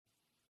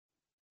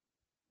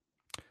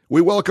We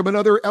welcome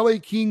another LA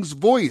Kings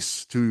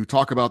voice to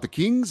talk about the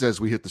Kings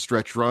as we hit the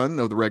stretch run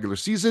of the regular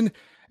season.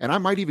 And I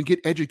might even get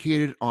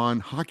educated on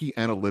hockey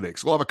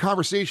analytics. We'll have a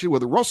conversation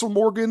with Russell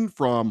Morgan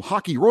from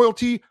Hockey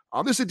Royalty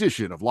on this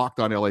edition of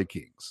Locked On LA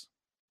Kings.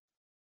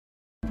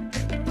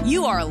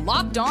 You are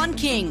Locked On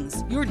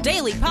Kings, your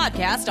daily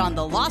podcast on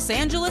the Los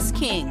Angeles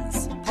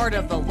Kings. Part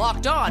of the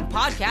Locked On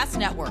Podcast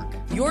Network,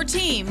 your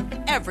team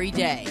every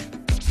day.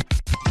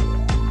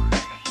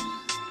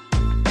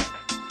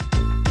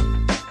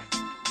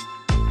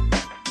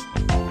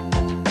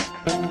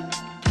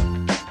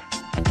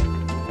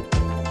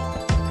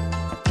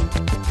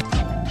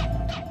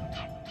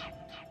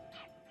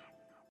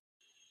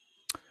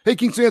 Hey,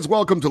 Kings fans,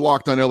 welcome to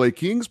Locked On LA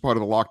Kings, part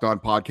of the Locked On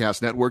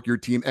Podcast Network, your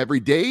team every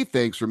day.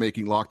 Thanks for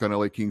making Locked On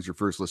LA Kings your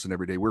first listen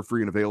every day. We're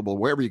free and available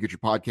wherever you get your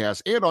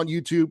podcasts and on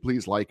YouTube.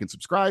 Please like and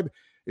subscribe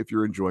if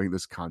you're enjoying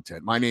this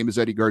content. My name is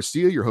Eddie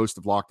Garcia, your host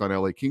of Locked On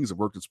LA Kings. I've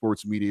worked in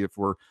sports media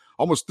for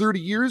almost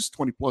 30 years,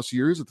 20 plus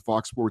years at the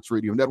Fox Sports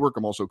Radio Network.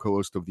 I'm also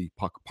co-host of the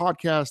Puck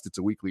Podcast. It's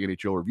a weekly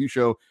NHL review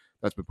show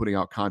that's been putting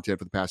out content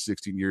for the past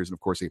 16 years, and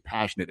of course, a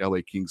passionate LA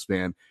Kings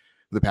fan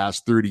the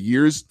past 30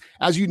 years.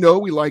 As you know,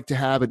 we like to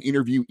have an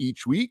interview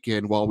each week,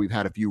 and while we've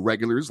had a few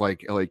regulars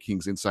like LA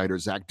Kings insider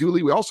Zach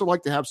Dooley, we also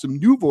like to have some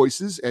new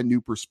voices and new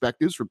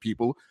perspectives from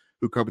people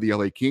who cover the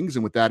LA Kings.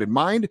 And with that in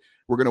mind,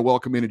 we're going to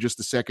welcome in just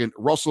a second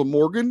Russell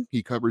Morgan.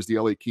 He covers the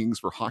LA Kings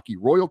for Hockey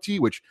Royalty,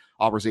 which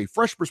offers a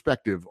fresh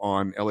perspective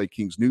on LA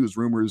Kings news,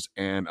 rumors,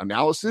 and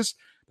analysis.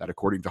 That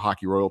according to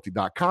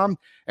hockeyroyalty.com.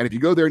 And if you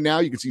go there now,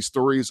 you can see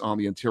stories on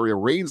the Ontario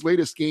Reigns'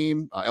 latest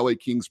game, LA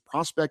Kings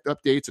prospect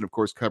updates, and of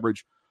course,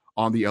 coverage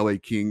on the LA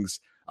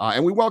Kings.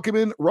 And we welcome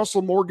in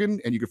Russell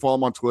Morgan, and you can follow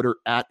him on Twitter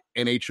at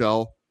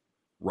NHL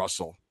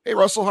Russell. Hey,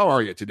 Russell, how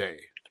are you today?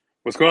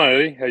 What's going on,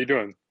 Eddie? How you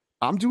doing?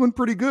 I'm doing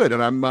pretty good,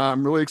 and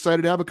I'm really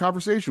excited to have a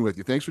conversation with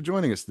you. Thanks for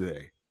joining us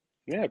today.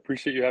 Yeah,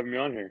 appreciate you having me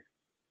on here.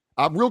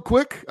 Real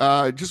quick,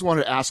 just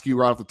wanted to ask you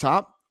right off the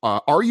top,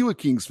 are you a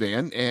Kings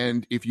fan?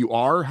 And if you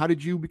are, how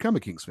did you become a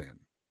Kings fan?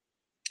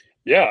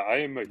 Yeah, I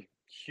am a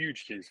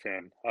huge Kings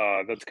fan.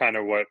 That's kind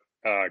of what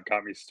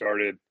got me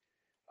started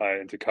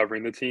into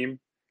covering the team.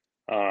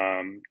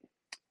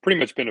 Pretty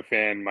much been a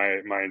fan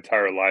my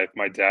entire life.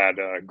 My dad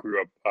grew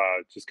up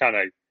just kind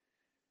of,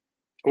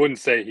 I wouldn't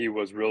say he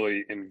was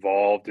really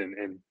involved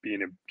in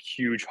being a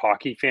huge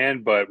hockey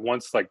fan, but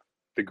once like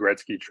the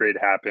Gretzky trade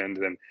happened,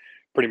 and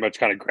pretty much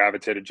kind of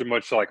gravitated,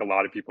 much like a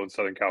lot of people in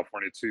Southern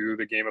California, to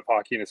the game of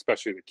hockey, and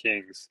especially the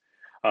Kings.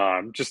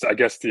 Just, I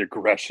guess, the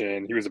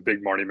aggression. He was a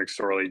big Marty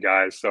McSorley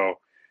guy, so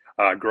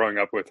growing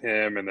up with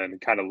him and then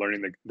kind of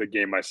learning the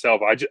game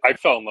myself, I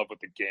fell in love with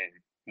the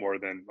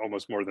game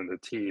almost more than the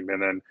team.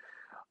 And then,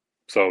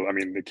 so, I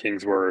mean, the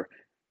Kings were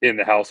in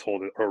the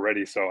household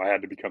already, so I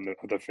had to become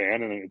the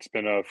fan, and it's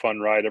been a fun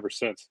ride ever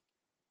since.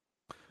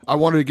 I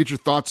wanted to get your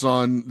thoughts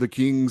on the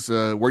Kings,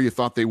 where you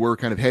thought they were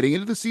kind of heading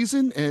into the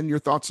season, and your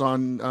thoughts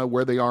on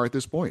where they are at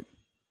this point.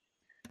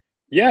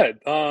 Yeah,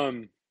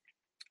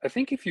 I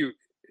think it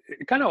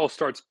kind of all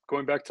starts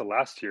going back to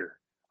last year.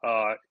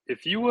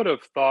 If you would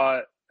have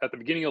thought at the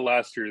beginning of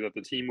last year that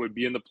the team would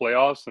be in the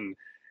playoffs and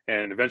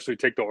eventually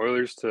take the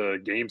Oilers to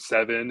Game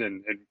 7,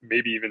 and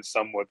maybe even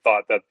some would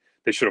thought that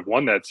they should have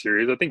won that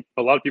series, I think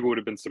a lot of people would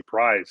have been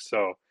surprised.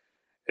 So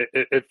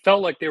it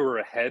felt like they were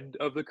ahead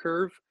of the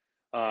curve.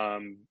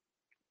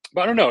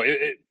 But I don't know,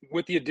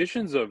 with the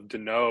additions of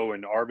Danault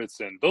and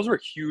Arvidsson, those were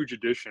huge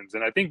additions.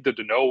 And I think the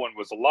Danault one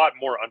was a lot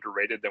more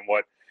underrated than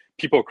what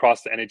people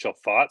across the NHL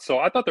thought. So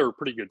I thought they were a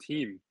pretty good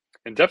team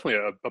and definitely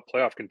a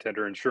playoff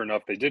contender. And sure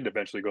enough, they did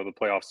eventually go to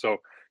the playoffs. So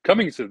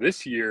coming to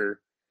this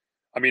year,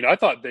 I mean, I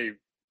thought they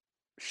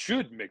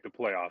should make the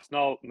playoffs,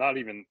 not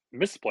even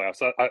miss the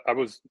playoffs. I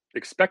was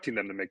expecting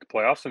them to make the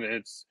playoffs, and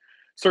it's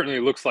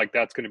certainly looks like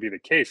that's going to be the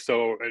case.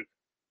 So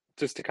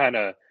just to kind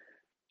of,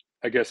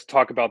 I guess,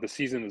 talk about the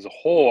season as a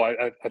whole,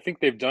 I think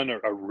they've done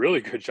a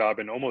really good job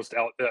and almost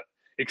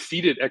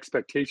exceeded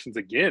expectations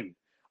again.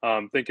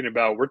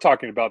 We're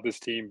talking about this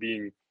team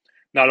being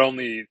not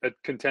only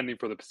contending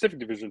for the Pacific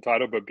Division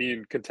title, but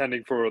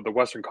contending for the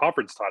Western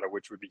Conference title,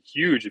 which would be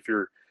huge if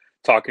you're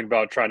talking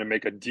about trying to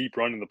make a deep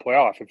run in the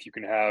playoff, if you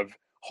can have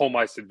home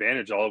ice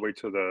advantage all the way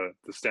to the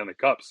Stanley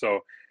Cup. So,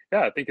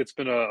 yeah, I think it's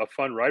been a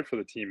fun ride for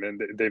the team,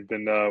 and they've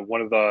been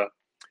one of the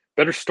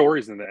better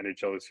stories in the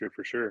NHL this year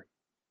for sure.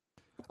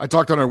 I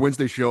talked on our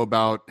Wednesday show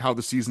about how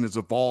the season has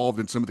evolved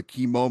and some of the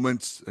key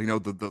moments,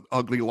 the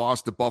ugly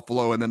loss to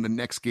Buffalo, and then the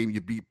next game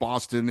you beat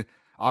Boston.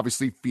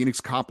 Obviously,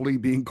 Phoenix Copley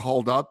being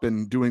called up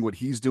and doing what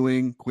he's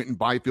doing, Quentin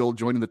Byfield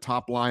joining the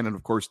top line, and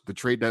of course, the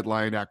trade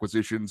deadline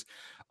acquisitions.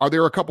 Are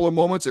there a couple of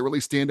moments that really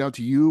stand out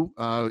to you,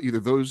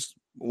 either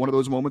one of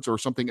those moments or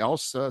something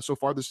else so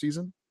far this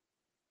season?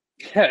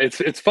 Yeah,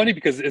 it's funny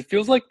because it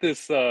feels like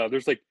this.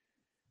 There's like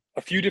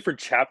a few different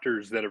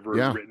chapters that have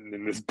written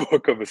in this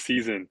book of a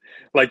season.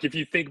 Like if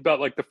you think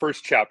about like the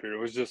first chapter, it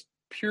was just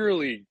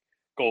purely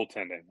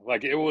goaltending.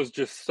 Like it was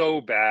just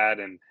so bad,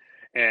 and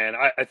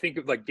I think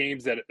of like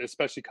games that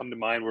especially come to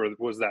mind where it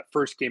was that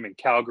first game in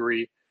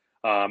Calgary.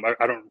 I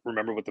don't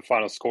remember what the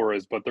final score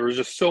is, but there was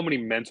just so many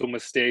mental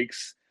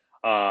mistakes.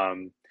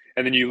 And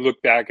then you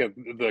look back at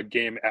the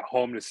game at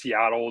home to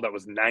Seattle that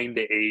was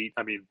 9-8.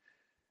 I mean,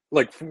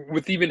 like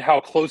with even how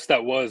close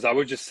that was, I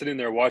was just sitting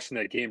there watching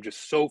that game,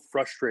 just so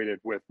frustrated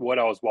with what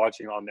I was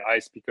watching on the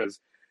ice because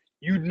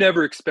you'd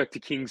never expect a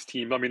Kings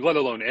team, I mean, let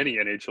alone any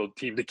NHL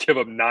team, to give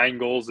up 9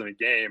 goals in a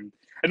game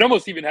and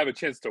almost even have a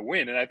chance to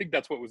win. And I think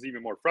that's what was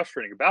even more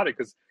frustrating about it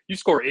because you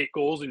score 8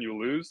 goals and you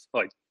lose.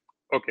 Like,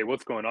 okay,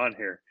 what's going on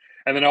here?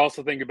 And then I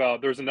also think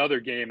about there's another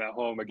game at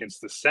home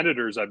against the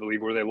Senators, I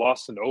believe, where they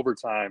lost in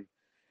overtime.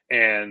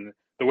 And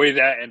the way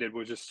that ended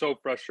was just so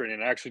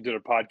frustrating. I actually did a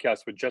podcast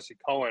with Jesse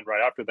Cohen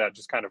right after that,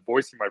 just kind of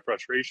voicing my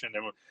frustration.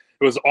 And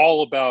it was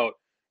all about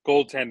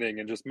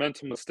goaltending and just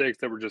mental mistakes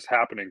that were just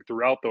happening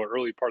throughout the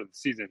early part of the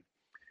season.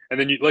 And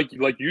then you like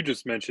you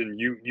just mentioned,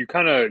 you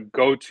kind of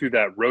go to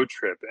that road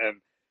trip and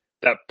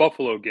that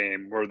Buffalo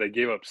game where they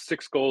gave up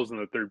 6 goals in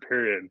the third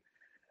period.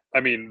 I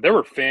mean, there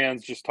were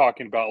fans just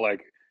talking about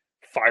like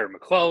fire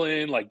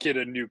McClellan, like get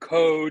a new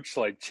coach,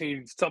 like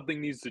change,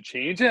 something needs to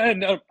change.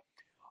 And a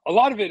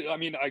lot of it, I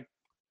mean, I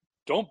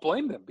don't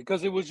blame them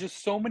because it was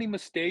just so many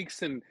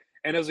mistakes. And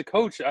as a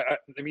coach,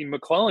 I mean,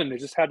 McClellan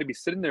just had to be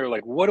sitting there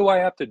like, what do I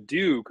have to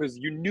do? Because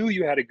you knew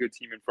you had a good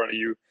team in front of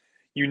you.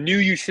 You knew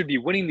you should be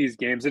winning these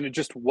games, and it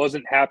just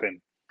wasn't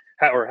happening.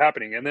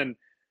 And then,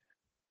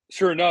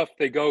 sure enough,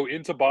 they go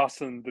into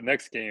Boston the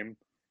next game,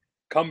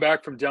 come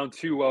back from down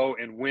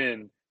 2-0 and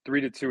win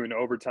 3-2 in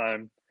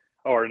overtime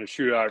or in a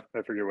shootout.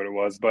 I forget what it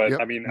was. But, Yep.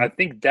 I mean, I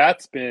think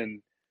that's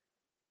been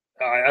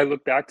 – I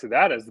look back to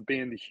that as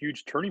being the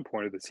huge turning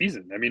point of the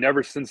season. I mean,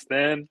 ever since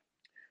then,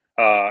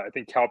 I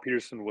think Cal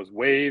Peterson was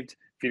waived.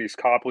 Phoenix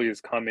Copley has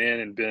come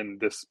in and been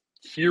this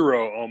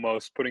hero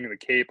almost, putting the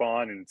cape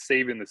on and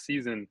saving the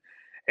season.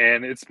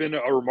 And it's been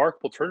a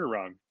remarkable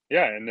turnaround.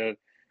 Yeah, and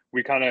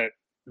we kind of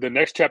 – the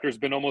next chapter has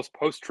been almost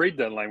post-trade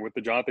deadline with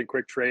the Jonathan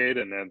Quick trade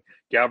and then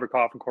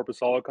Gavrikov and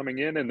Korpisalo coming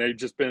in, and they've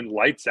just been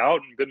lights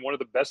out and been one of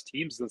the best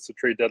teams since the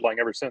trade deadline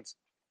ever since.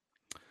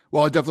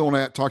 Well, I definitely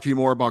want to talk to you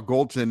more about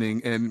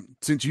goaltending. And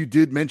since you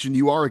did mention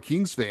you are a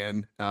Kings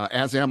fan,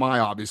 as am I,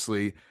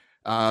 obviously,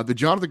 the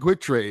Jonathan Quick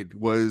trade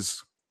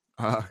was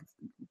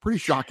pretty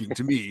shocking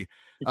to me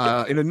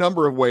in a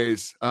number of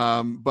ways.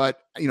 But,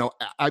 you know,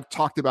 I've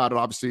talked about it,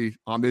 obviously,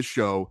 on this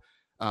show.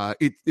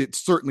 It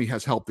certainly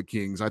has helped the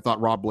Kings. I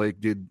thought Rob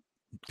Blake did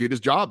his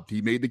job.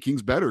 He made the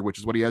Kings better, which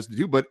is what he has to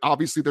do. But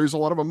obviously, there's a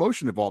lot of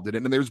emotion involved in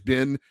it. And there's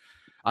been,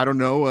 I don't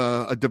know,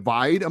 a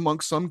divide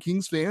amongst some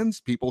Kings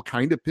fans, people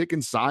kind of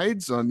picking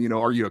sides on, you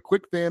know, are you a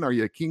Quick fan? Are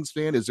you a Kings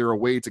fan? Is there a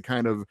way to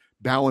kind of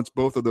balance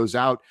both of those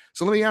out?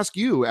 So let me ask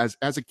you, as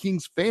a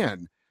Kings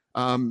fan,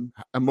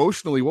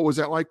 emotionally, what was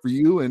that like for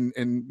you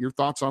and your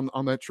thoughts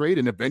on that trade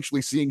and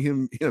eventually seeing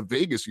him in a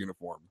Vegas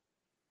uniform?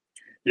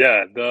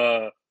 Yeah,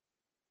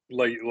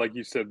 like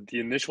you said, the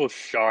initial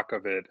shock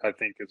of it, I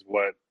think, is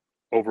what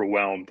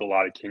overwhelmed a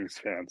lot of Kings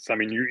fans. I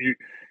mean,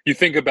 you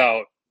think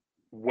about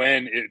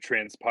when it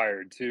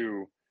transpired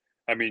too.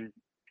 I mean,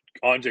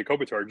 Anze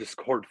Kopitar just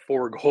scored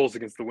 4 goals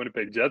against the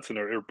Winnipeg Jets in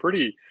a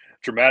pretty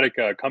dramatic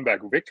comeback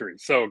victory.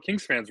 So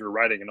Kings fans were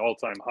riding an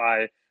all-time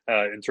high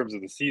in terms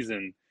of the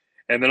season.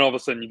 And then all of a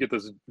sudden you get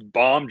this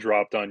bomb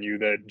dropped on you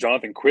that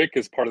Jonathan Quick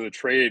is part of the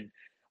trade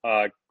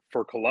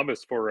for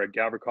Columbus for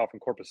Gavrikov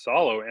and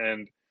Korpisalo.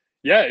 And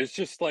yeah, it's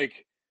just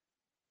like,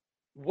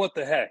 what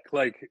the heck?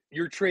 Like,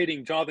 you're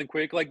trading Jonathan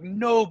Quick. Like,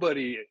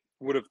 nobody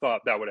would have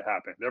thought that would have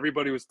happened.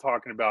 Everybody was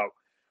talking about,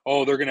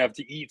 oh, they're going to have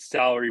to eat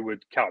salary with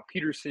Cal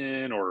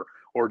Peterson or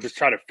just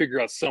try to figure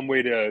out some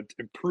way to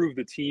improve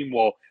the team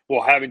while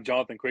having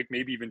Jonathan Quick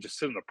maybe even just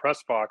sit in the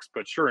press box.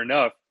 But sure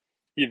enough,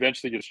 he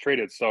eventually gets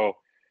traded. So,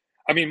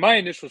 I mean, my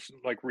initial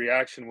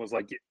reaction was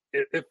like,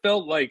 it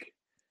felt like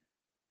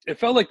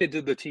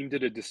the team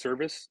did a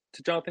disservice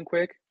to Jonathan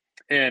Quick.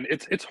 And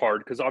it's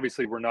hard because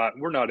obviously we're not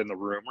in the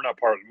room,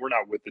 we're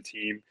not with the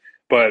team.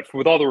 But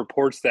with all the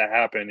reports that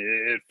happened,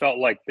 it felt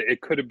like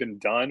it could have been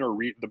done, or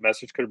the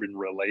message could have been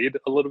relayed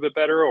a little bit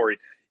better, or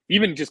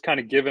even just kind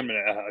of give him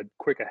a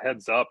quick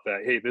heads up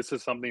that, hey, this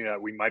is something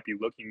that we might be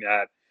looking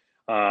at.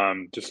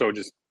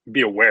 Just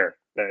be aware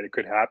that it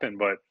could happen.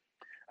 But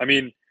I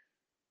mean,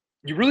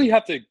 you really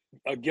have to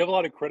give a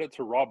lot of credit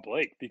to Rob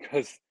Blake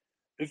because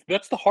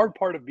that's the hard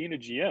part of being a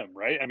GM,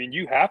 right? I mean,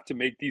 you have to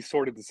make these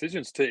sort of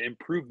decisions to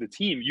improve the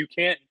team. You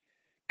can't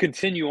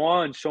continue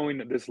on showing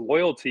this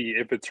loyalty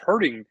if it's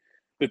hurting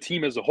the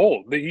team as a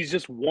whole. He's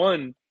just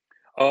one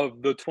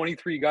of the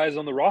 23 guys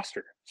on the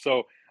roster.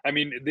 So, I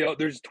mean,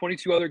 there's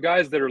 22 other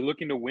guys that are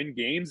looking to win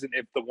games. And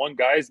if the one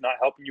guy is not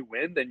helping you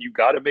win, then you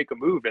got to make a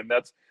move. And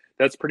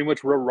that's pretty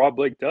much what Rob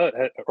Blake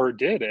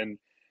did.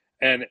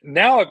 And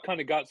now I've kind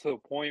of got to a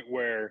point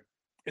where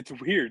it's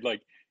weird.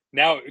 Like,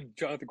 now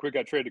Jonathan Quick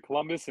got traded to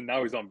Columbus, and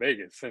now he's on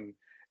Vegas, and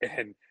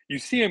you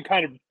see him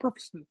kind of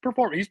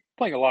perform. He's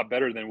playing a lot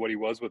better than what he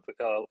was with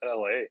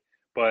LA,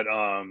 but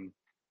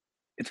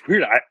it's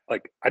weird.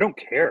 I don't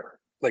care.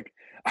 Like,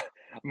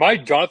 my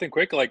Jonathan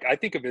Quick, like, I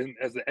think of him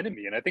as the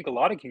enemy, and I think a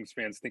lot of Kings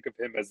fans think of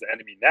him as the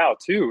enemy now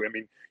too. I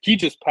mean, he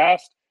just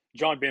passed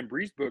John Van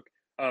Briesbroek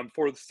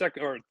for the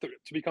second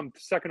to become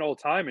second all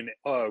time in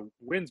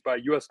wins by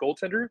U.S.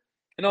 goaltender.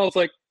 And I was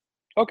like,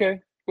 okay,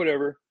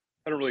 whatever.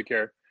 I don't really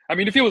care. I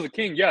mean, if he was a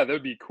king, yeah, that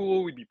would be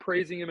cool. We'd be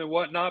praising him and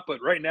whatnot.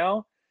 But right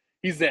now,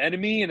 he's the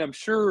enemy, and I'm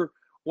sure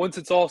once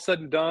it's all said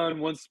and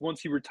done,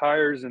 once he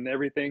retires and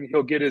everything,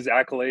 he'll get his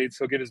accolades,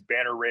 he'll get his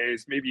banner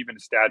raised, maybe even a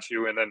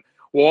statue, and then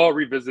we'll all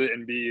revisit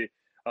and be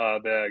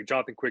the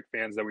Jonathan Quick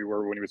fans that we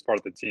were when he was part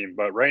of the team.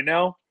 But right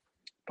now,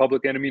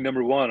 public enemy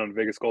number one on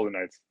Vegas Golden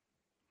Knights.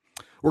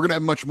 We're going to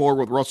have much more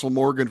with Russell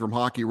Morgan from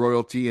Hockey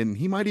Royalty, and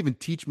he might even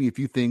teach me a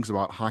few things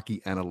about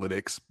hockey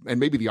analytics and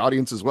maybe the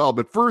audience as well.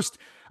 But first,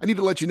 I need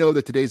to let you know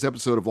that today's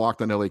episode of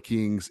Locked on LA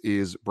Kings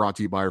is brought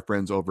to you by our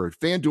friends over at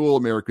FanDuel,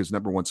 America's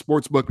 #1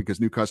 sportsbook, because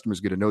new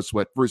customers get a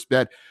no-sweat first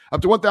bet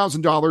up to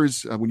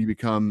 $1,000 when you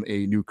become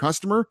a new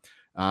customer.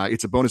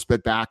 It's a bonus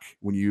bet back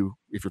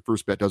if your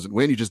first bet doesn't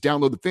win. You just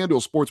download the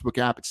FanDuel Sportsbook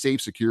app. It's safe,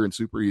 secure, and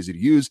super easy to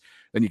use.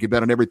 Then you can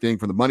bet on everything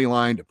from the money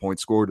line to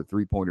points scored to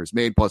three-pointers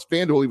made. Plus,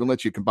 FanDuel even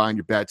lets you combine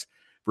your bets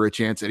for a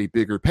chance at a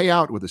bigger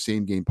payout with a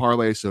same-game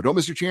parlay. So don't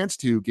miss your chance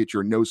to get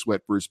your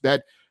no-sweat first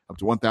bet up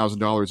to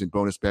 $1,000 in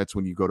bonus bets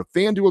when you go to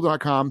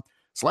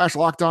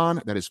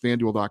FanDuel.com/LockedOn. That is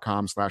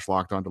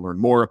FanDuel.com/LockedOn to learn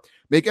more.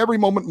 Make every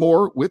moment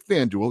more with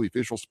FanDuel, the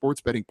official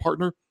sports betting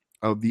partner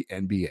of the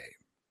NBA.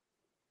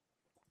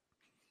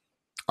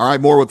 All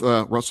right, more with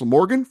Russell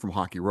Morgan from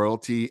Hockey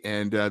Royalty.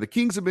 And the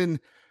Kings have been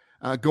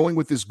going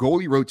with this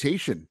goalie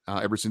rotation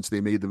ever since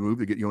they made the move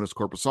to get Joonas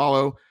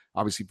Korpisalo.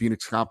 Obviously,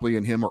 Phoenix Copley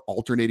and him are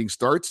alternating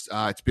starts.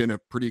 It's been a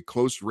pretty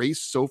close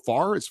race so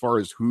far as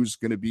who's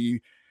going to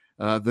be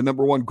the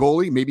number one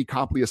goalie. Maybe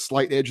Copley a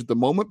slight edge at the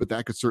moment, but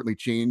that could certainly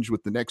change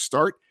with the next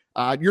start.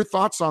 Your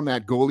thoughts on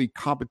that goalie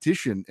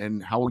competition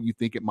and how you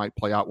think it might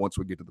play out once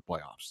we get to the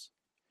playoffs?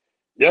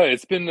 Yeah,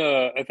 it's been.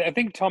 I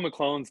think Tom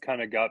McClellan's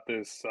kind of got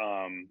this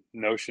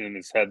notion in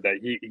his head that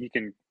he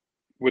can,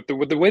 with the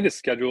way the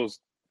schedule's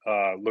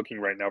looking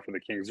right now for the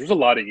Kings. There's a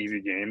lot of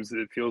easy games.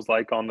 It feels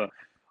like on the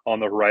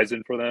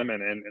horizon for them,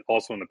 and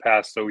also in the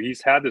past. So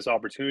he's had this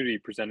opportunity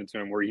presented to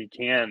him where he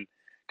can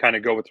kind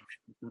of go with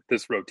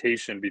this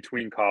rotation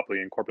between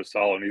Copley and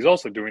Korpisalo, and he's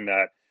also doing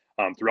that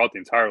throughout the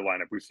entire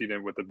lineup. We've seen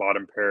it with the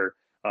bottom pair.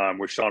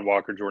 With Sean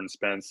Walker, Jordan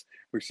Spence.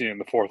 We've seen it in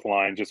the fourth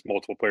line, just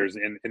multiple players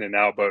in and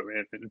out. But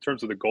in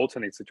terms of the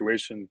goaltending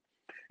situation,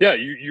 yeah,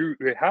 you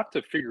have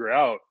to figure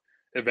out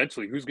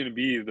eventually who's going to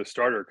be the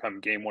starter come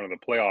game one of the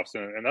playoffs.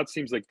 And that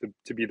seems like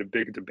to be the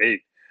big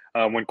debate.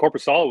 When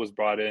Korpisalo was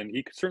brought in,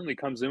 he certainly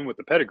comes in with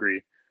the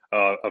pedigree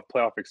of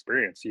playoff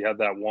experience. He had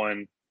that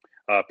one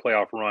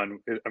playoff run.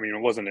 I mean,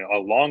 it wasn't a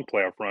long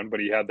playoff run, but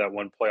he had that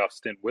one playoff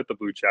stint with the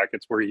Blue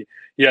Jackets where he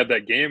had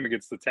that game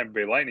against the Tampa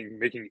Bay Lightning,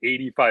 making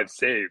 85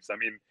 saves. I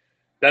mean,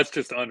 that's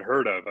just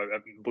unheard of. I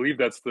believe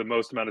that's the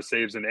most amount of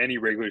saves in any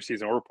regular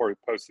season or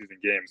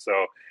postseason game. So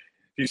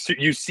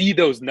you see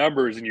those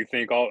numbers and you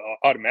think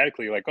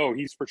automatically like, oh,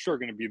 he's for sure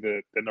going to be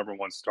the number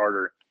one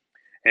starter.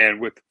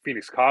 And with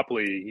Phoenix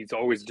Copley, he's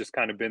always just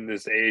kind of been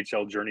this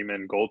AHL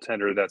journeyman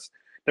goaltender that's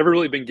never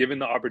really been given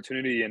the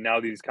opportunity, and now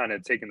that he's kind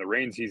of taken the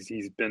reins,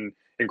 he's been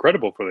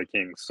incredible for the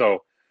Kings.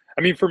 So,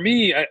 I mean, for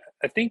me, I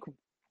think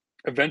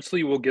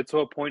eventually we'll get to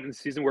a point in the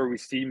season where we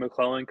see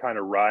McClellan kind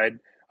of ride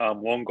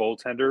lone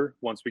goaltender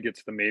once we get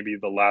to maybe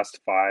the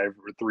last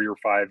 3 or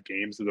 5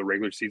 games of the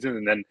regular season,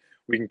 and then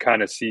we can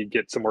kind of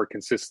get some more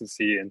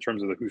consistency in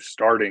terms of who's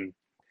starting.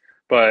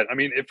 But I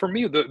mean, for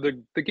me,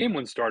 the game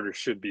one starter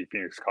should be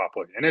Phoenix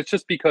Copley, and it's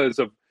just because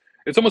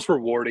it's almost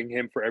rewarding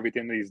him for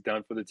everything that he's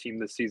done for the team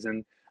this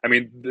season. I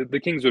mean,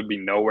 the Kings would be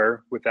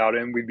nowhere without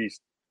him.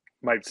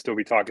 Might still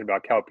be talking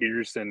about Cal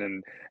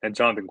Peterson and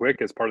Jonathan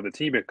Quick as part of the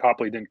team if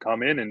Copley didn't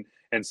come in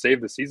and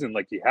save the season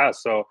like he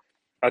has. So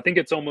I think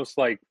it's almost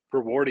like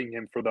rewarding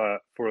him for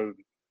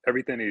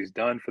everything that he's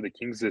done for the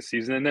Kings this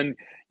season. And then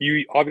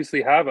you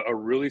obviously have a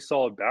really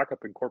solid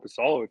backup in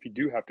Korpisalo if you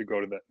do have to go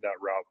to that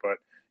route. But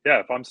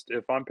yeah,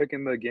 if I'm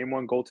picking the game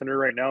one goaltender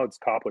right now, it's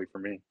Copley for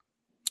me.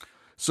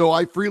 So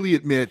I freely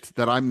admit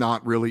that I'm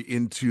not really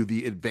into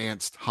the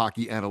advanced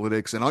hockey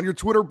analytics. And on your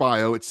Twitter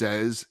bio, it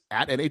says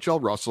at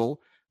NHL Russell,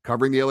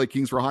 covering the LA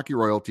Kings for Hockey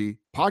Royalty,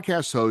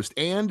 podcast host,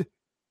 and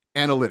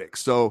analytics.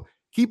 So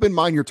keep in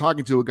mind you're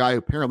talking to a guy who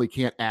apparently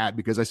can't add,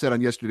 because I said on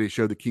yesterday's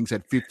show the Kings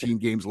had 15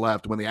 games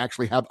left when they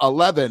actually have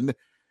 11.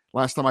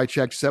 Last time I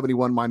checked,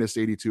 71 minus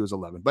 82 is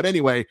 11. But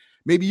anyway,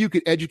 maybe you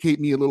could educate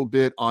me a little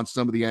bit on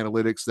some of the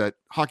analytics that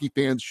hockey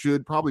fans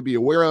should probably be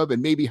aware of,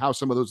 and maybe how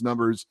some of those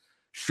numbers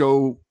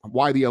show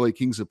why the LA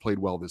Kings have played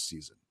well this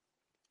season.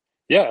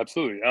 Yeah,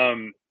 absolutely.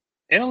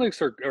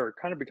 Analytics are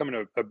kind of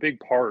becoming a big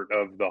part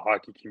of the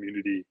hockey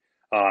community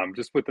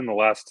just within the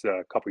last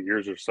couple of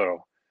years or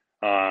so.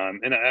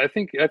 And I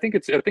think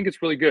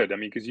it's really good. I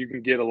mean, because you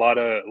can get a lot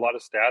of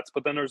stats,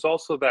 but then there's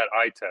also that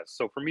eye test.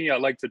 So for me, I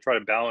like to try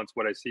to balance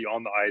what I see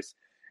on the ice,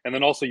 and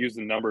then also use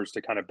the numbers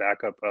to kind of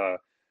back up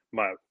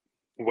my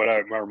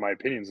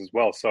opinions as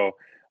well. So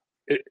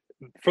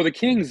for the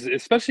Kings,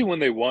 especially when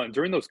they won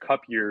during those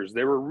cup years,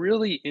 they were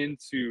really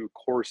into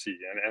Corsi,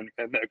 and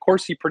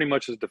Corsi pretty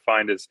much is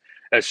defined as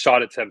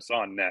shot attempts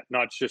on net,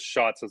 not just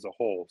shots as a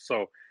whole.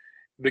 So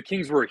the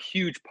Kings were a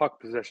huge puck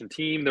possession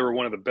team. They were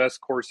one of the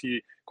best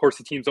Corsi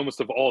teams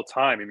almost of all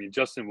time. I mean,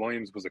 Justin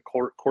Williams was a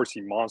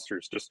Corsi monster,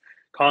 just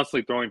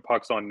constantly throwing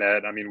pucks on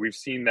net. I mean, we've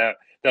seen that.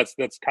 That's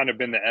kind of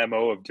been the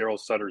MO of Daryl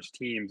Sutter's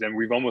teams, and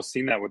we've almost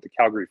seen that with the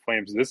Calgary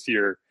Flames this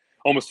year,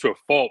 almost to a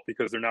fault,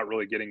 because they're not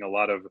really getting a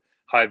lot of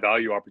high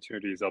value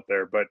opportunities out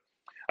there. But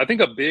I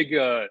think a big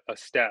a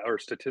stat or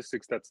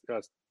statistics that's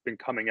been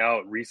coming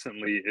out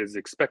recently is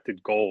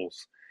expected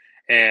goals,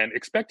 and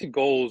expected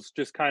goals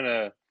just kind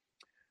of,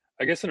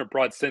 I guess in a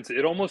broad sense,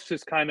 it almost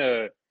just kind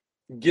of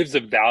gives a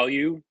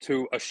value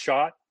to a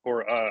shot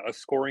or a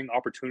scoring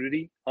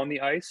opportunity on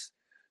the ice.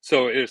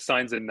 So it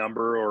assigns a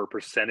number or a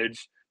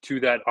percentage to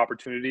that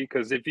opportunity.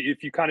 Because if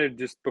you kind of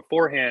just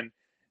beforehand,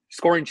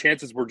 scoring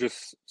chances were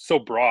just so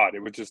broad.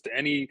 It was just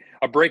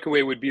a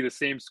breakaway would be the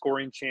same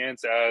scoring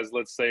chance as,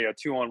 let's say, a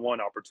 2-on-1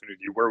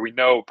 opportunity, where we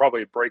know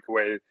probably a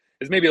breakaway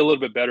is maybe a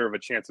little bit better of a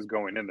chance of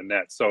going in the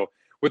net. So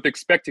with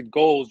expected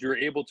goals, you're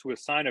able to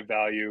assign a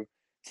value,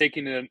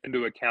 taking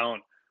into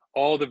account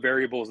all the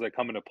variables that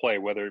come into play,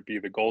 whether it be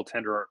the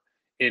goaltender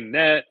in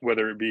net,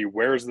 whether it be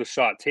where's the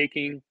shot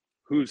taking,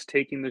 who's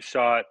taking the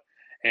shot,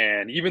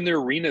 and even the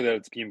arena that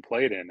it's being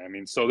played in. I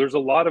mean, so there's a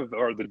lot of,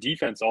 or the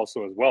defense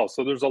also as well.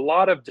 So there's a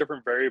lot of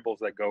different variables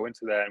that go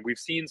into that. And we've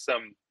seen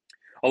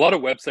a lot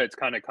of websites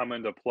kind of come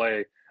into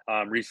play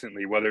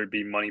recently, whether it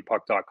be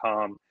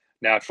moneypuck.com,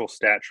 Natural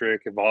Stat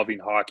Trick, Evolving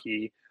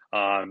Hockey,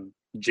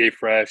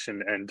 JFresh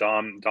and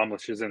Dom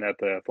Luszczyszyn at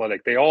The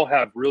Athletic. They all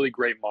have really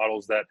great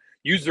models that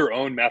use their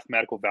own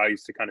mathematical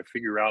values to kind of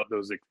figure out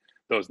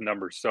those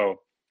numbers. So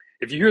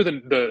if you hear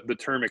the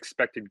term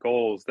expected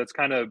goals, that's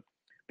kind of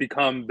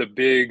become the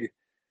big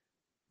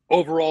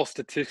overall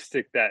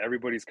statistic that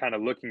everybody's kind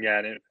of looking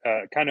at, and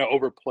kind of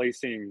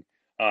overplacing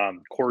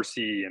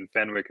Corsi and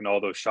Fenwick and all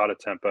those shot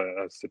attempt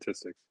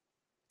statistics.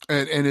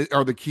 And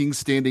are the Kings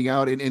standing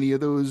out in any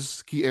of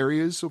those key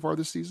areas so far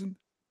this season?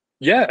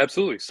 Yeah,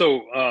 absolutely.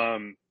 So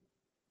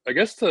I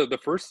guess the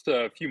first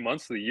few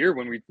months of the year,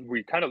 when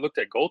we kind of looked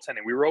at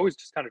goaltending, we were always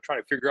just kind of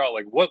trying to figure out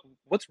like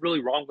what's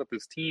really wrong with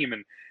this team,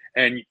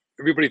 and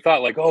everybody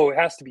thought like, oh, it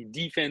has to be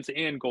defense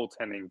and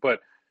goaltending. But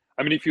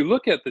I mean, if you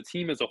look at the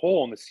team as a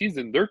whole in the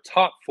season, they're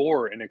top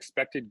 4 in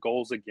expected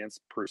goals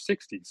against per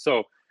 60.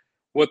 So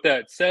what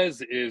that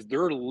says is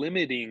they're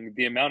limiting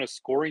the amount of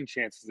scoring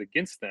chances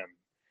against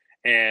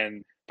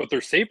them, but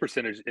their save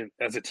percentage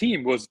as a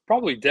team was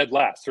probably dead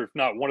last, or if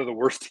not one of the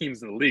worst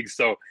teams in the league.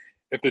 So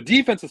if the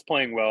defense is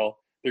playing well,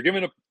 they're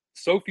giving up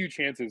so few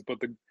chances, but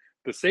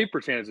the save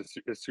percentage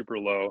is super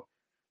low,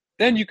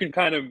 then you can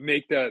kind of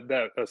make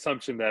that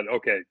assumption that,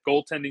 okay,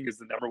 goaltending is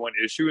the number one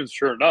issue. And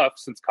sure enough,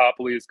 since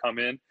Copley has come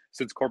in,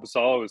 since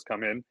Korpisalo has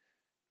come in,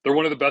 they're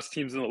one of the best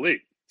teams in the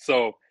league.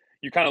 So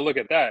you kind of look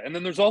at that. And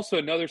then there's also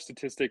another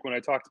statistic when I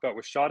talked about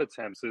with shot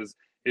attempts is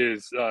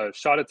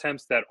shot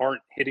attempts that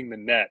aren't hitting the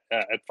net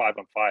at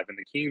 5-on-5. And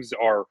the Kings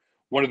are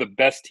one of the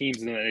best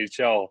teams in the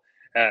NHL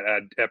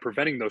at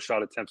preventing those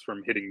shot attempts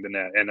from hitting the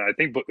net. And I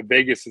think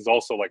Vegas is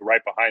also like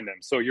right behind them.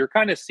 So you're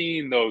kind of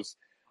seeing those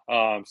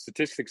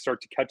statistics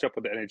start to catch up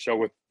with the NHL,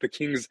 with the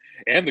Kings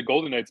and the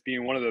Golden Knights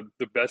being one of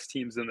the best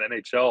teams in the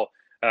NHL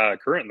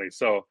currently.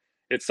 So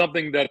it's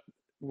something that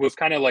was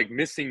kind of like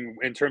missing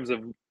in terms of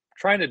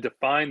trying to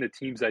define the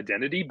team's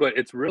identity, but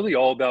it's really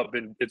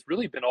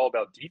been all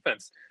about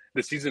defense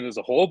this season as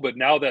a whole. But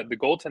now that the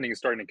goaltending is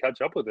starting to catch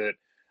up with it,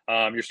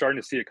 you're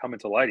starting to see it come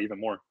into light even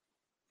more.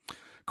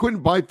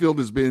 Quinton Byfield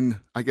has been,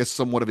 I guess,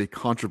 somewhat of a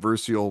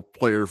controversial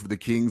player for the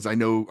Kings.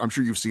 I'm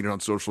sure you've seen it on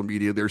social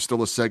media. There's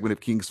still a segment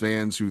of Kings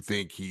fans who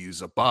think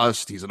he's a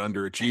bust. He's an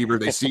underachiever.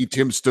 They see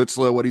Tim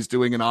Stützle, what he's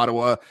doing in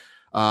Ottawa.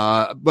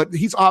 But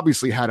he's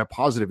obviously had a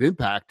positive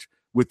impact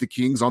with the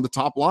Kings on the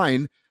top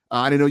line.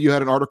 And I know you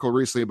had an article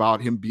recently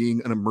about him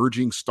being an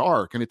emerging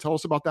star. Can you tell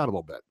us about that a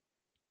little bit?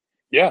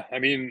 Yeah, I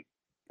mean,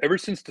 ever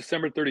since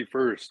December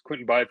 31st,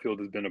 Quinton Byfield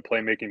has been a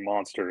playmaking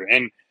monster.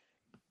 And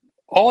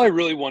all I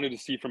really wanted to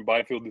see from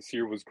Byfield this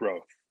year was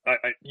growth.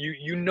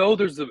 You know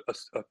there's a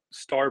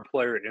star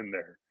player in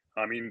there.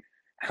 I mean,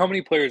 how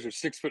many players are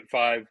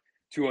 6'5",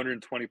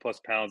 220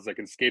 plus pounds that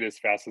can skate as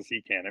fast as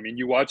he can? I mean,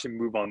 you watch him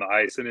move on the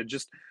ice, and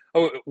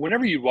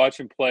whenever you watch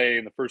him play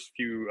in the first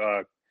few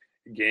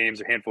games,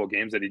 a handful of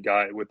games that he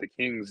got with the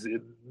Kings,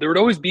 there would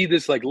always be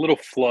this like little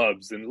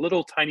flubs and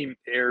little tiny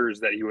errors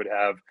that he would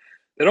have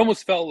that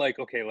almost felt like,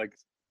 okay, like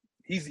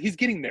he's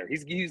getting there.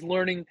 He's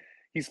learning.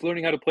 He's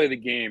learning how to play the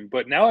game.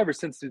 But now, ever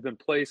since he's been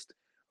placed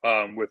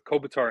with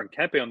Kopitar and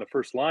Kempe on the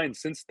first line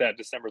since that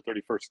December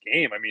 31st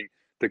game, I mean,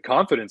 the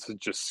confidence has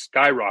just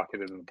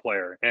skyrocketed in the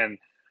player. And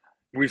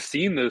we've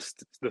seen the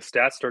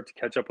stats start to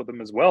catch up with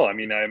him as well. I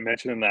mean, I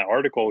mentioned in that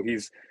article,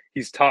 he's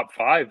top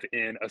 5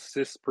 in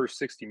assists per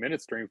 60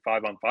 minutes during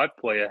 5-on-5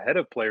 play, ahead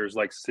of players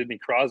like Sidney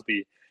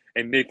Crosby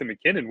and Nathan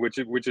MacKinnon, which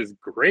is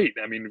great.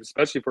 I mean,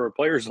 especially for a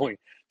player who's only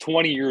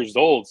 20 years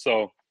old.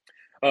 So,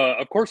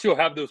 of course, you'll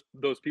have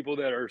those people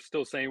that are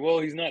still saying, well,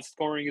 he's not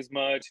scoring as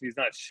much, he's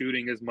not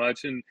shooting as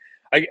much. And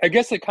I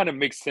guess it kind of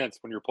makes sense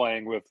when you're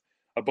playing with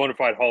a bona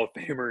fide Hall of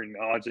Famer in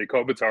Andrei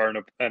Kopitar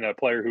and a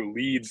player who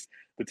leads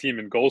the team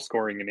in goal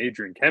scoring in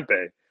Adrian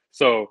Kempe.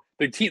 So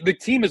the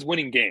team is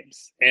winning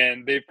games,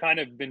 and they've kind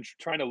of been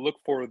trying to look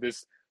for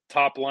this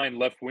top line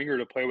left winger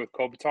to play with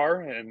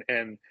Kopitar,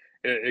 and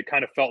it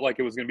kind of felt like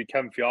it was going to be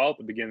Kevin Fiala at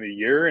the beginning of the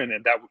year, and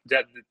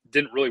that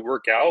didn't really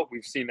work out.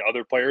 We've seen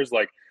other players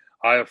like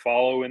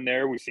Iafallo in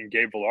there. We've seen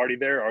Gabe Velarde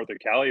there, Arthur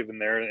Kaliyev in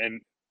there,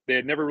 and they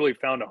had never really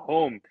found a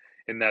home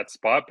in that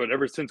spot. But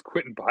ever since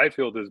Quinton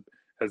Byfield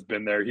has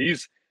been there,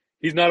 he's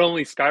not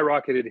only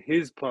skyrocketed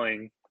his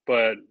playing,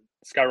 but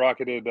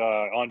skyrocketed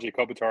Anze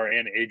Kopitar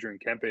and Adrian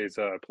Kempe's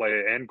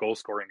play and goal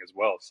scoring as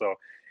well. So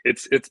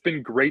it's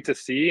been great to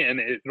see, and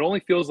it only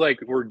feels like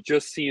we're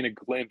just seeing a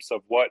glimpse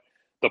of what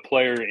the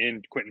player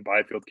in Quinton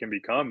Byfield can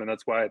become, and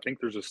that's why I think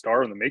there's a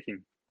star in the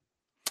making.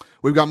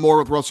 We've got more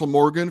with Russell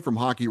Morgan from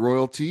Hockey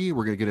Royalty.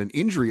 We're going to get an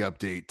injury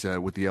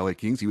update with the LA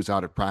Kings. He was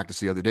out at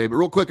practice the other day. But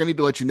real quick, I need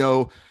to let you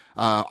know,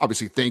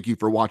 obviously, thank you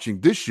for watching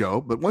this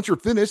show. But once you're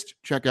finished,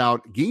 check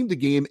out Game to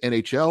Game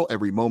NHL.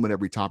 Every moment,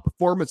 every top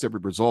performance, every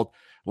result.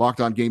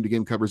 Locked On Game to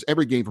Game covers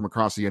every game from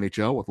across the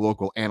NHL with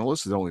local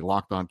analysts that only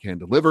Locked On can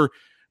deliver.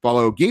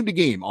 Follow Game to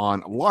Game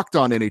on Locked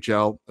On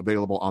NHL,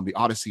 available on the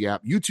Odyssey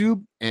app,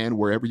 YouTube, and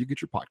wherever you get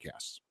your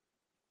podcasts.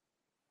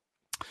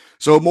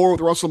 So more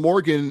with Russell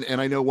Morgan,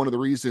 and I know one of the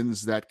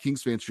reasons that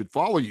Kings fans should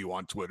follow you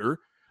on Twitter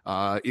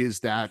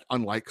is that,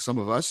 unlike some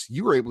of us,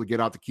 you were able to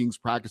get out to Kings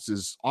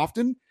practices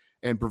often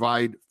and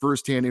provide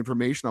firsthand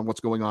information on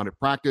what's going on at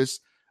practice.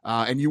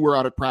 And you were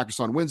out at practice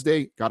on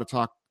Wednesday, got to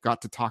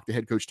talk to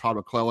head coach Todd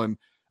McClellan.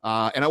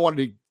 And I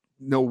wanted to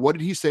know, what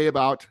did he say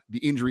about the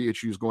injury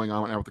issues going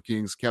on with the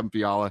Kings, Kevin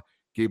Fiala,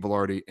 Gabe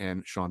Velarde,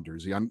 and Sean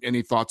Durzi?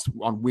 Any thoughts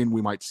on when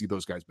we might see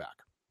those guys back?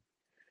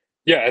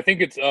 Yeah, I think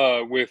it's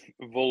with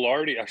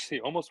Velarde, actually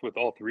almost with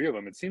all three of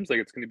them. It seems like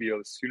it's going to be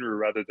sooner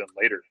rather than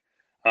later.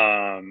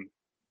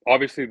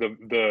 Obviously,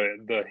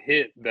 the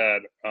hit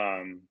that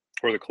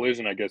or the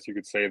collision, I guess you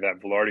could say, that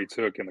Velarde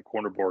took in the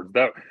corner boards,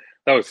 that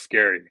was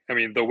scary. I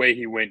mean, the way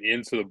he went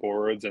into the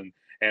boards,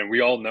 and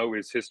we all know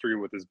his history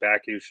with his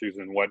back issues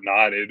and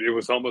whatnot. It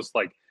was almost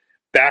like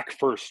back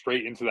first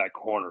straight into that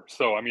corner.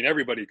 So, I mean,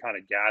 everybody kind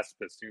of gasped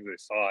as soon as they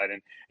saw it.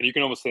 And you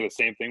can almost say the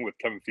same thing with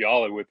Kevin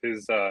Fiala with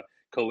his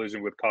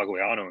collision with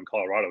Cogliano in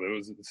Colorado. It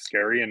was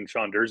scary, and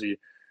Sean Durzi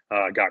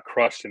got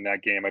crushed in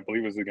that game. I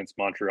believe it was against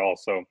Montreal.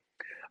 So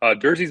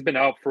Durzi's been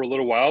out for a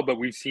little while, but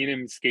we've seen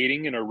him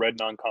skating in a red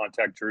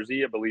non-contact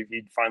jersey. I believe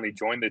he finally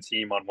joined the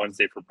team on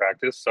Wednesday for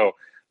practice, so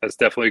that's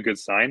definitely a good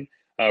sign.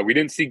 We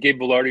didn't see Gabe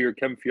Velarde or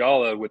Kevin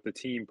Fiala with the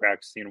team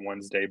practicing on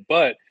Wednesday,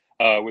 but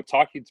with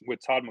talking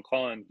with Todd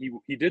McClellan,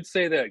 he did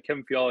say that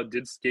Kevin Fiala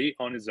did skate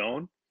on his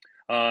own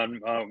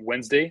on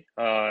Wednesday,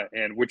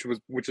 and which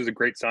is a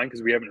great sign,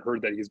 because we haven't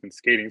heard that he's been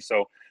skating.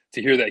 So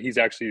to hear that he's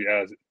actually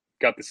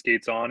got the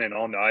skates on and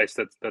on the ice,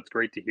 that's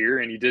great to hear.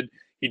 And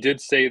he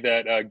did say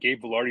that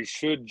Gabe Velarde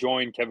should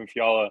join Kevin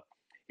Fiala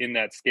in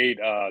that skate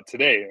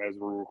today, as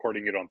we're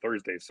recording it on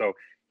Thursday. So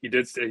he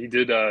did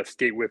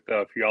skate with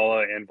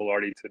Fiala and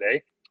Velarde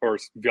today, or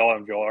Fiala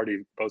and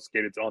Velarde both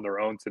skated on their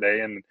own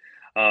today.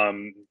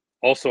 And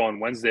also on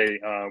Wednesday,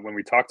 when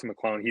we talked to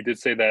McClellan, he did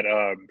say that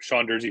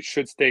Sean Durzi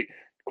should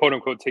quote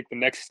unquote, take the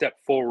next step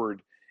forward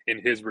in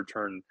his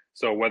return.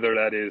 So whether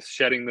that is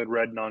shedding the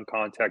red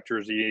non-contact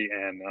jersey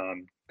and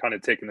kind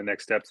of taking the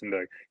next steps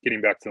into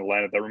getting back to the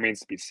lineup, that remains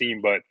to be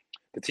seen. But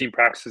the team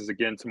practices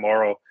again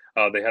tomorrow.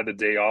 They had the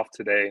day off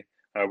today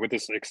with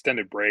this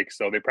extended break,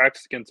 so they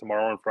practice again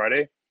tomorrow and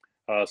Friday.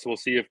 So we'll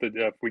see if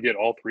we get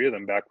all three of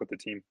them back with the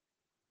team,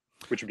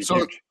 which would be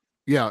huge.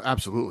 Yeah,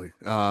 absolutely.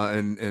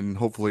 And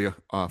hopefully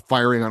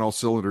firing on all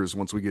cylinders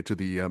once we get to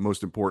the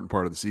most important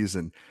part of the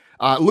season.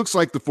 It looks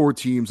like the four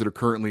teams that are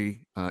currently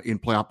in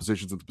playoff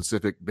positions in the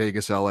Pacific,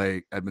 Vegas, LA,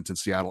 Edmonton,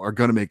 Seattle, are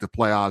going to make the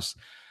playoffs.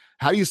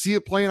 How do you see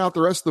it playing out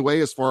the rest of the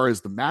way as far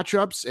as the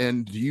matchups?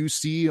 And do you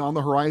see on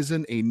the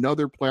horizon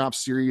another playoff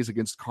series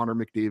against Connor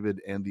McDavid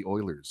and the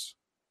Oilers?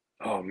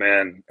 Oh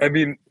man, I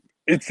mean,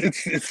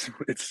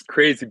 it's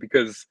crazy,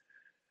 because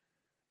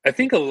I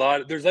think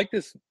there's like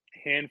this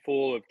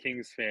handful of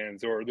Kings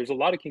fans, or there's a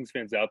lot of Kings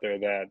fans out there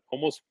that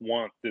almost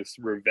want this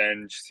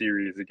revenge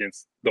series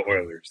against the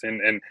Oilers,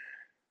 and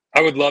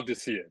I would love to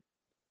see it.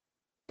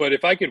 But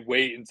if I could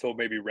wait until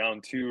maybe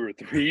round 2 or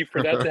 3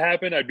 for that to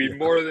happen, I'd be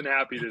more than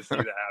happy to see that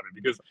happen.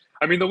 Because,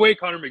 I mean, the way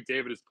Connor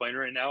McDavid is playing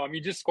right now, I mean, he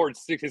just scored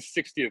his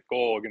 60th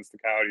goal against the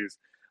Coyotes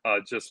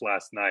just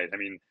last night. I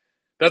mean,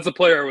 that's a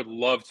player I would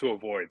love to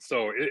avoid.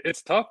 So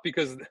it's tough,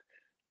 because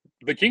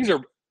the Kings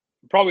are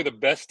probably the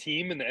best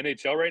team in the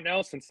NHL right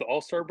now since the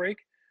All-Star break,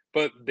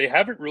 but they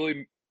haven't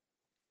really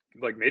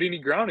made any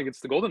ground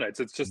against the Golden Knights.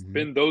 It's just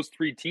been those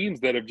three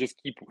teams that have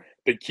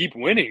keep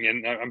winning.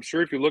 And I'm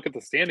sure if you look at the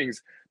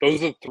standings,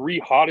 those are the three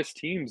hottest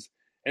teams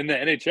in the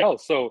NHL.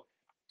 So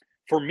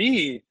for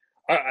me,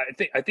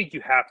 I think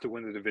you have to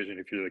win the division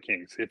if you're the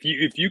Kings. If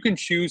you can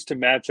choose to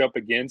match up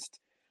against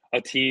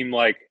a team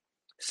like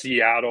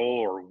Seattle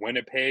or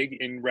Winnipeg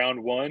in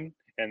round 1,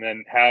 and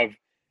then have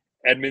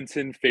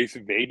Edmonton face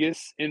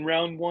Vegas in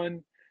round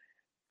 1,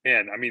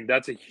 and I mean,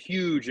 that's a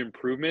huge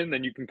improvement.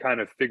 Then you can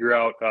kind of figure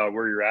out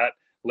where you're at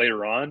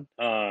later on.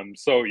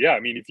 So yeah, I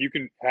mean, if you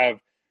can have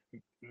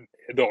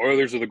the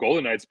Oilers or the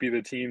Golden Knights be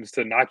the teams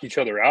to knock each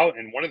other out,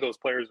 and one of those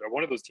players or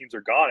one of those teams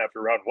are gone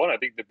after round one, I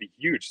think that'd be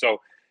huge. So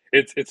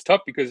it's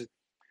tough because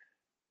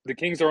the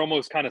Kings are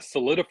almost kind of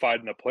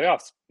solidified in a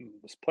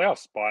playoff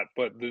spot,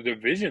 but the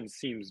division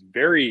seems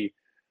very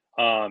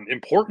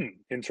important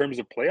in terms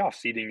of playoff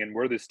seeding and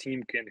who this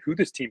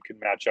team can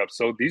match up.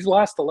 So these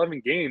last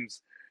 11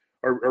 games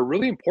are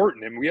really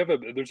important,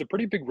 and there's a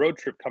pretty big road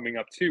trip coming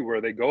up too, where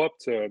they go up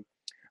to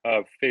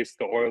face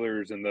the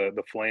Oilers and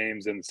the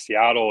Flames and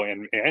Seattle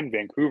and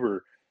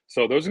Vancouver.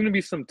 So those are going to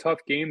be some tough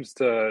games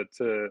to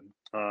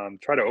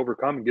try to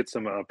overcome and get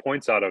some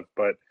points out of.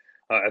 But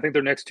I think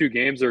their next two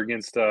games are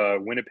against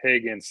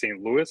Winnipeg and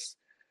St. Louis.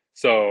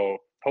 So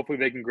hopefully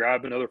they can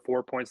grab another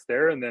 4 points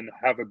there and then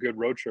have a good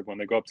road trip when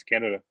they go up to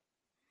Canada.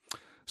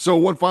 So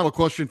one final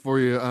question for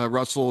you,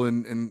 Russell,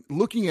 and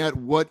looking at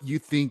what you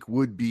think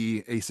would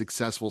be a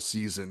successful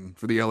season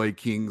for the LA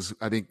Kings.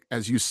 I think,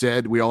 as you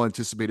said, we all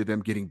anticipated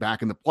them getting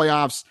back in the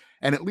playoffs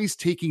and at least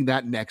taking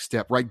that next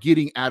step, right?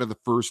 Getting out of the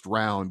first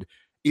round.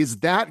 Is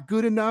that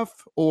good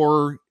enough?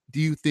 Or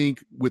do you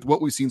think with what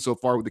we've seen so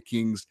far with the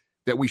Kings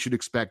that we should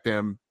expect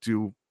them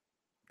to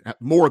have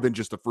more than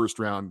just a first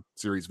round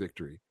series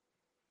victory?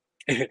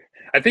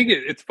 I think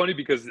it's funny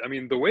because, I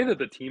mean, the way that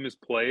the team has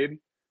played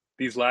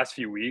these last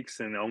few weeks,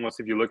 and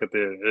almost if you look at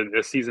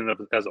the season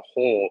as a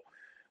whole,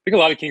 I think a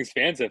lot of Kings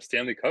fans have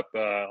Stanley Cup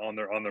on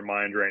their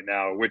mind right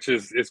now, which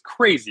is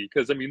crazy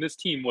because, I mean, this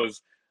team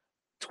was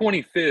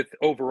 25th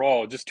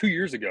overall just 2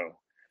 years ago,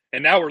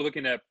 and now we're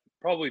looking at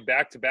probably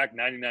back-to-back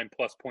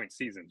 99-plus point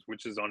seasons,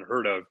 which is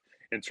unheard of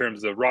in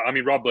terms of – I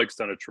mean, Rob Blake's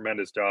done a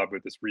tremendous job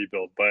with this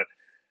rebuild, but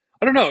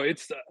I don't know.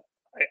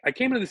 I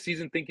came into the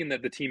season thinking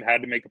that the team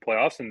had to make the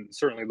playoffs, and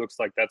certainly looks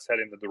like that's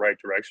heading in the right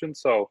direction.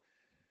 So,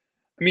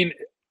 I mean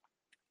 –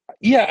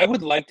 yeah, I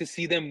would like to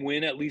see them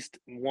win at least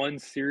one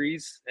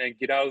series and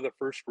get out of the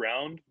first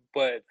round.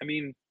 But, I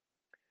mean,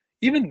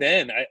 even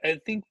then,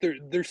 I think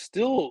there's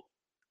still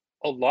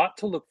a lot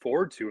to look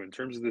forward to in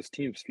terms of this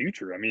team's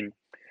future. I mean,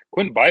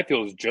 Quentin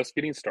Byfield is just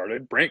getting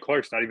started. Brant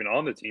Clark's not even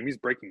on the team. He's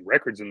breaking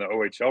records in the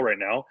OHL right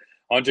now.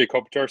 Andrei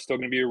Kopitar is still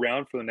going to be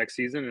around for the next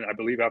season, and I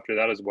believe after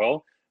that as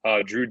well.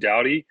 Drew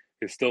Doughty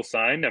is still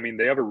signed. I mean,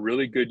 they have a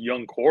really good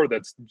young core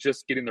that's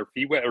just getting their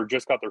feet wet or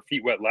just got their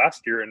feet wet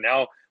last year, and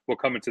now will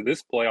come into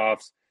this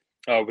playoffs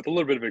with a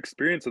little bit of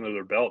experience under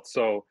their belt.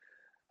 So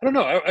I don't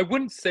know. I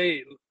wouldn't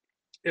say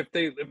if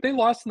they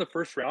lost in the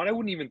first round, I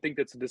wouldn't even think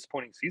that's a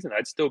disappointing season.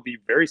 I'd still be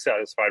very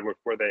satisfied with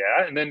where they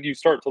at. And then you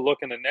start to look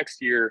in the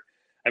next year.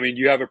 I mean,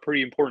 you have a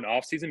pretty important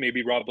offseason.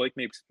 Maybe Rob Blake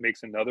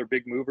makes another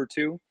big move or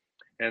two.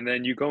 And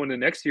then you go into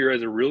next year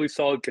as a really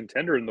solid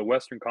contender in the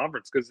Western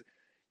Conference, because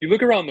you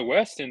look around the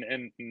West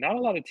and not a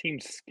lot of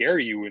teams scare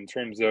you in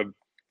terms of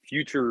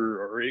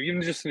future, or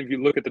even just if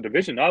you look at the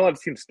division, not a lot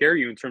of teams scare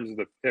you in terms of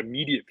the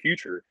immediate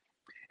future.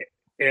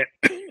 And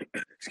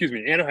excuse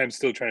me, Anaheim's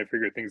still trying to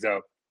figure things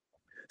out.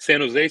 San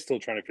Jose's still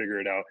trying to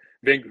figure it out.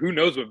 Who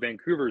knows what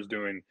Vancouver is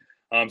doing?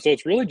 So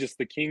it's really just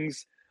the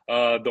Kings,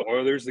 the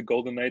Oilers, the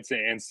Golden Knights,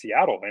 and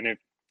Seattle. And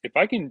if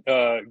I can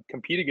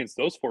compete against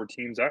those four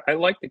teams, I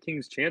like the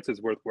Kings' chances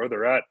with where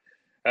they're at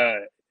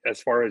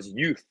as far as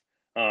youth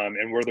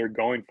and where they're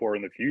going for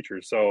in the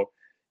future. So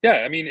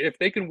yeah, I mean, if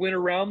they can win a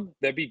round,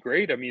 that'd be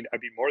great. I mean,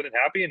 I'd be more than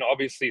happy. And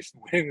obviously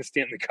winning the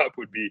Stanley Cup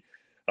would be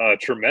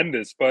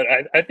tremendous. But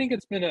I think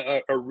it's been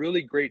a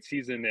really great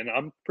season, and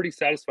I'm pretty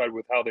satisfied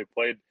with how they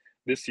played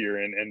this year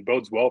and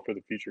bodes well for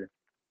the future.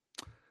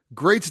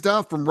 Great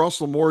stuff from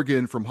Russell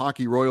Morgan from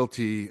Hockey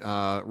Royalty.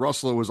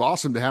 Russell, it was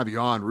awesome to have you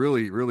on.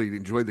 Really, really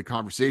enjoyed the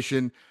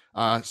conversation.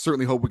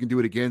 Certainly hope we can do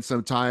it again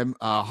sometime.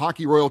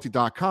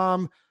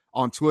 HockeyRoyalty.com,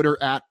 on Twitter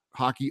at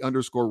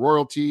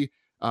 @hockey_royalty.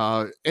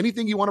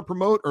 Anything you want to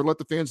promote or let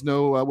the fans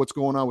know what's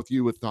going on with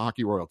you with the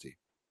Hockey Royalty?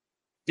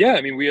 Yeah,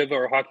 I mean, we have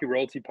our Hockey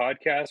Royalty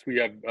podcast. We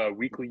have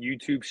weekly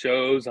YouTube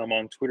shows. I'm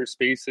on Twitter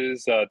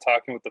Spaces,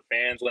 talking with the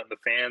fans, letting the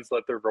fans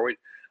let their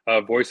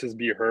voices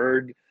be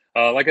heard.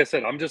 Like I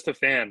said, I'm just a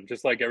fan,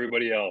 just like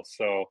everybody else.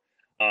 So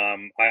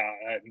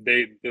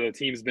the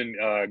team's been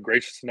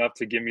gracious enough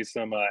to give me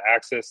some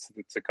access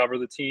to cover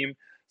the team.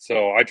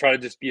 So I try to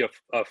just be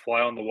a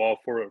fly on the wall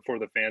for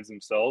the fans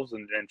themselves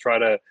and try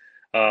to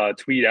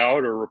tweet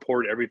out or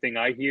report everything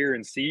I hear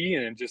and see,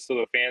 and just so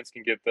the fans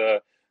can get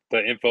the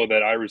info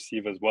that I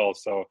receive as well.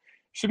 So it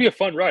should be a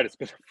fun ride. It's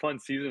been a fun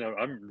season.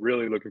 I'm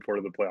really looking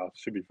forward to the playoffs.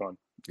 Should be fun.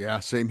 Yeah,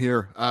 same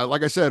here.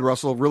 Like I said,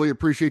 Russell, really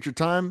appreciate your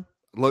time.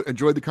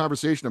 Enjoyed the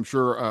conversation. I'm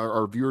sure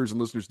our viewers and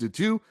listeners did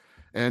too.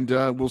 And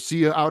we'll see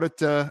you out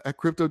at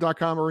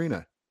Crypto.com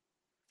Arena.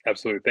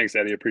 Absolutely. Thanks,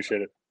 Eddie.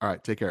 Appreciate it. All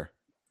right. Take care.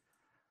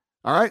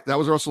 All right. That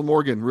was Russell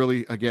Morgan.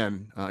 Really,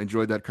 again,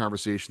 enjoyed that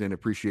conversation and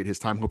appreciate his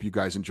time. Hope you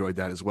guys enjoyed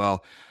that as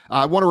well.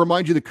 I want to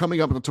remind you that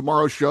coming up on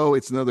tomorrow's show,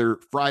 it's another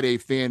Friday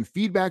fan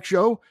feedback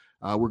show.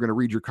 We're going to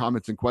read your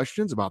comments and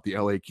questions about the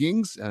LA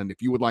Kings. And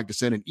if you would like to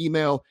send an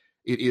email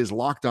It is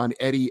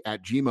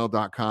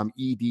lockedoneddie@gmail.com,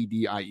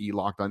 EDDIE,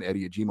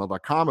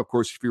 lockedoneddie@gmail.com. Of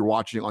course, if you're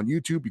watching on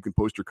YouTube, you can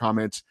post your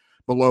comments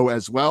below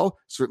as well.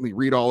 Certainly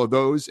read all of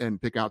those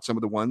and pick out some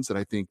of the ones that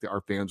I think that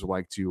our fans would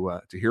like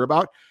to hear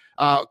about.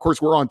 Of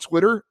course, we're on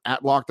Twitter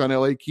at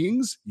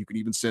LockedOnLAKings. You can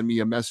even send me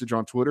a message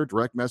on Twitter,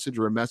 direct message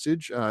or a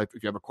message if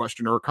you have a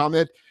question or a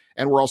comment.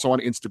 And we're also on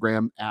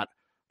Instagram at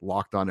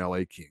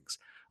LockedOnLAKings.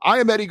 I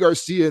am Eddie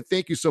Garcia.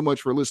 Thank you so much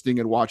for listening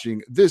and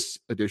watching this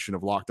edition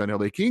of Locked On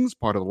LA Kings,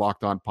 part of the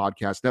Locked On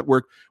Podcast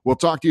Network. We'll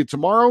talk to you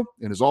tomorrow.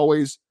 And as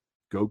always,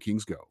 go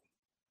Kings, go.